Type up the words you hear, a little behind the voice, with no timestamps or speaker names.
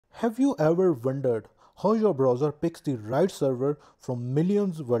Have you ever wondered how your browser picks the right server from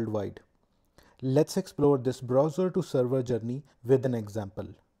millions worldwide? Let's explore this browser to server journey with an example.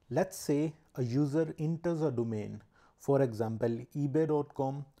 Let's say a user enters a domain, for example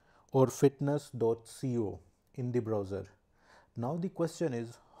ebay.com or fitness.co in the browser. Now the question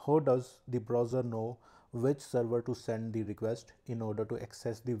is, how does the browser know which server to send the request in order to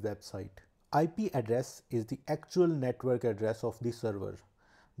access the website? IP address is the actual network address of the server,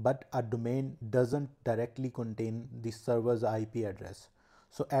 but a domain doesn't directly contain the server's IP address.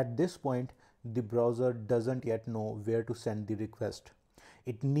 So at this point, the browser doesn't yet know where to send the request.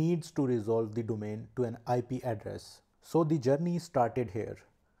 It needs to resolve the domain to an IP address. So the journey started here.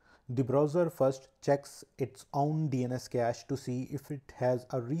 The browser first checks its own DNS cache to see if it has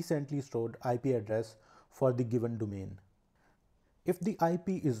a recently stored IP address for the given domain. If the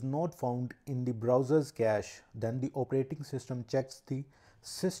IP is not found in the browser's cache, then the operating system checks the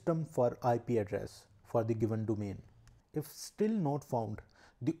system for IP address for the given domain. If still not found,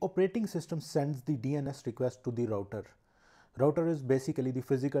 the operating system sends the DNS request to the router. Router is basically the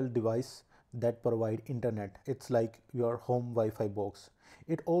physical device that provide internet. It's like your home Wi-Fi box.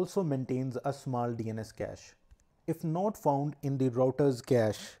 It also maintains a small DNS cache. If not found in the router's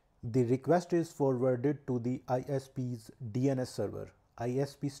cache, the request is forwarded to the ISP's DNS server.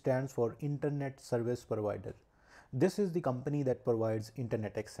 ISP stands for Internet Service Provider. This is the company that provides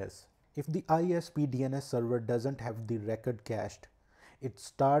internet access. If the ISP DNS server doesn't have the record cached, it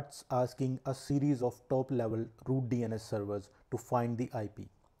starts asking a series of top-level root DNS servers to find the IP.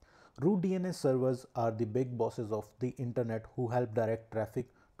 Root DNS servers are the big bosses of the internet who help direct traffic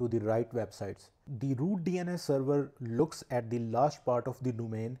to the right websites. The root DNS server looks at the last part of the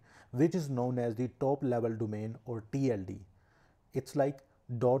domain, which is known as the top level domain or TLD. It's like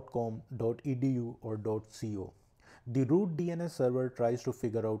 .com, .edu or .co. The root DNS server tries to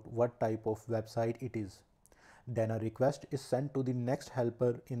figure out what type of website it is. Then a request is sent to the next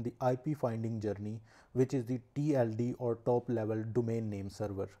helper in the IP finding journey, which is the TLD or top level domain name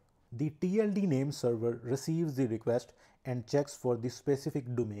server. The TLD name server receives the request and checks for the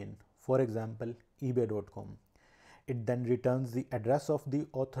specific domain, for example ebay.com. It then returns the address of the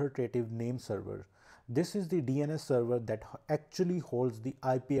authoritative name server. This is the DNS server that actually holds the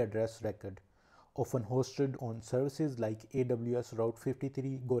IP address record, often hosted on services like AWS Route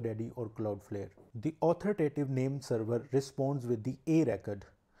 53, GoDaddy or Cloudflare. The authoritative name server responds with the A record,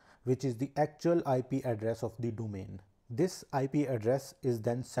 which is the actual IP address of the domain. This IP address is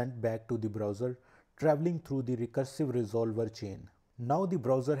then sent back to the browser, traveling through the recursive resolver chain. Now the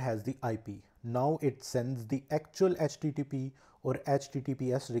browser has the IP. Now it sends the actual HTTP or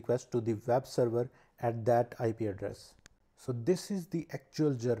HTTPS request to the web server at that IP address. So this is the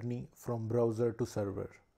actual journey from browser to server.